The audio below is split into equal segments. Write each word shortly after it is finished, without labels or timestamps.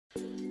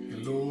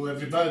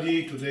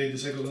everybody, today the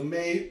 2nd of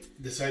May,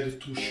 decided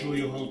to show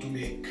you how to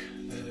make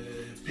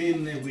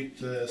penne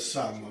with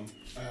salmon,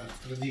 a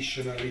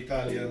traditional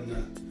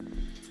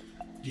Italian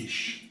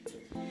dish.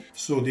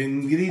 So the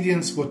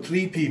ingredients for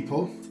 3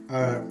 people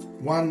are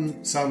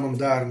 1 salmon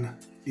darn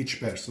each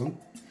person,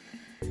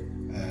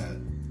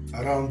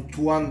 around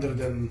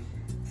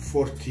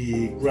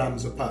 240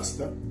 grams of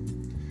pasta,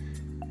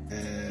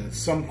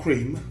 some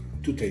cream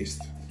to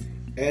taste,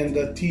 and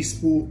a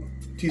teaspoon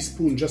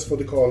just for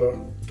the color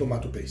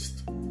tomato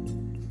paste.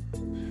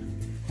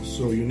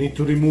 So you need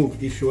to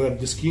remove, if you have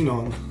the skin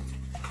on,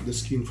 the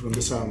skin from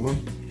the salmon.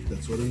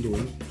 That's what I'm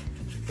doing,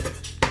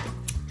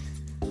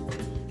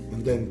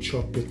 and then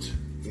chop it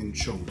in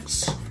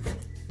chunks.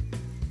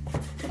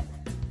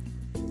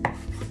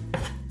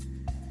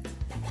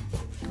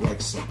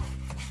 Like so.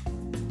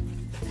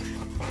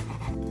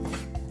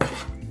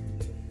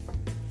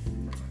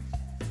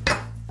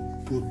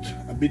 Put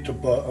a bit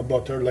of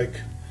butter, like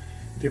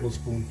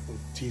tablespoon or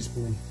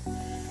teaspoon.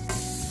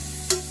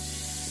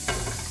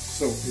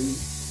 So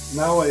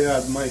now I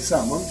add my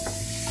salmon.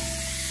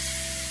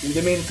 In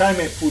the meantime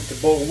I put the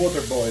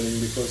water boiling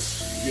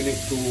because you need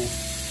to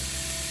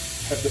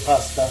have the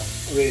pasta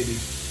ready.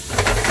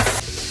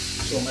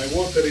 So my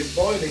water is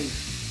boiling.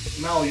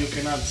 Now you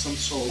can add some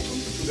salt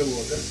to the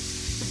water.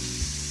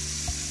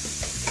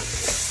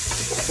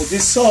 For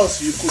this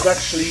sauce you could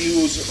actually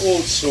use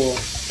also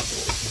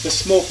the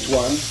smoked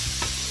one.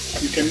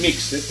 You can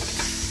mix it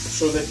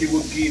so that it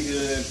would give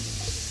a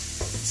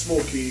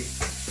smoky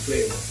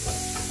flavor.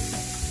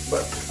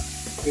 But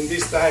in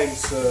these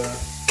times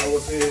I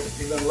was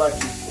even lucky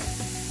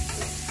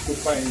to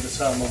find the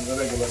salmon, the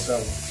regular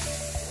salmon.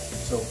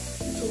 So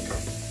it's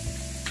okay.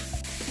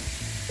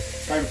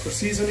 Time for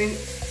seasoning.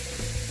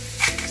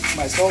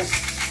 My salt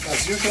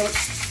as usual,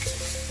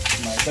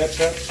 my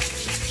pepper,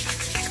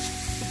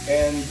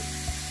 and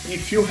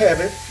if you have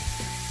it,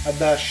 a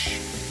dash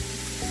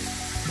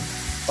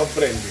of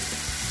brandy.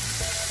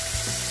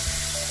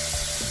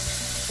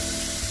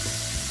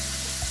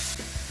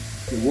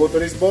 The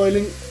water is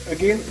boiling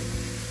again.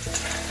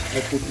 I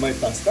put my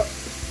pasta.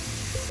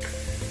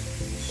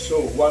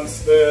 So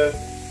once the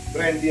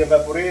brandy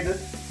evaporated,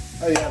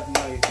 I add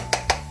my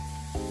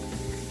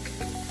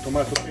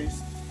tomato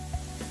paste.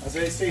 As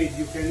I said,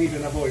 you can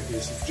even avoid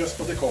this. It's just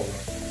for the color,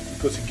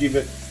 because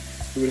you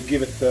will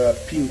give it a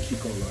pinky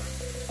color.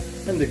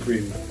 And the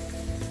cream.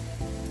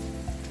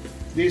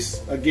 This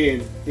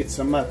again, it's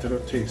a matter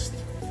of taste.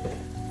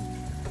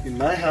 In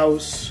my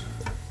house,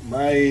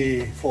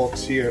 my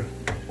folks here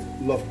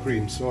love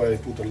cream, so I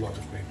put a lot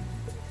of cream.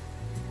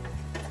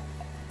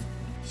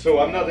 So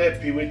I'm not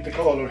happy with the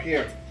color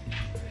here.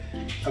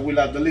 I will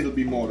add a little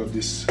bit more of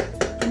this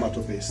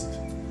tomato paste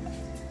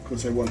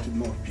because I want it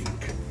more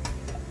pink.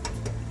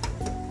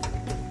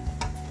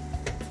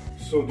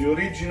 So the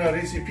original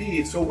recipe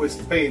is always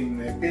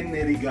penne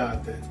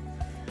rigate.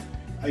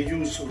 I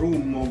use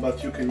rummo,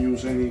 but you can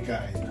use any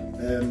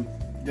kind.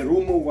 The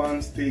rummo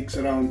ones takes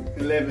around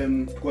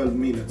 11-12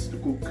 minutes to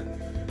cook,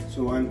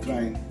 so I'm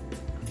trying.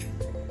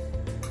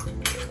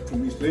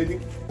 Is ready,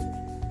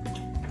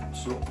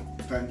 so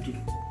time to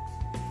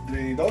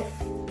drain it off.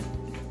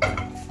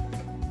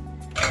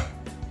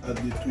 Add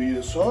it to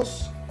your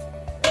sauce.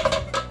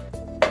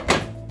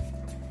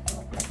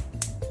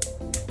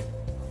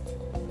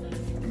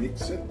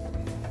 Mix it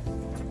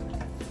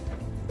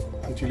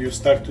until you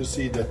start to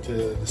see that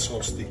the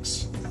sauce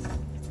sticks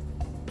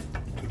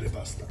to the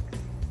pasta.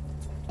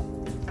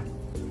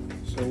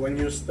 So when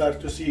you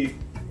start to see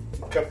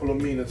a couple of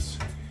minutes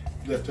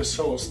that the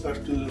sauce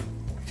starts to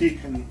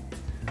thicken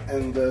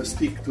and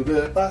stick to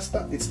the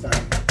pasta, it's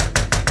time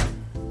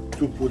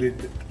to put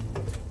it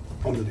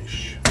on the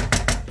dish.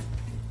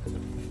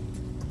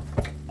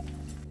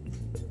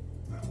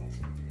 Now,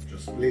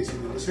 just place it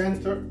in the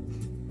center.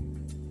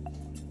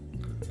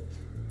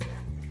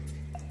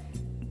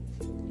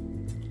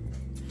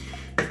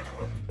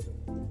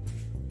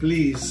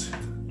 Please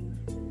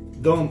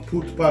don't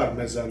put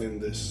parmesan in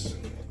this.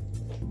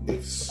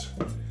 It's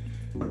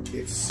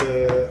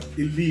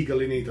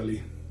illegal in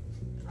Italy.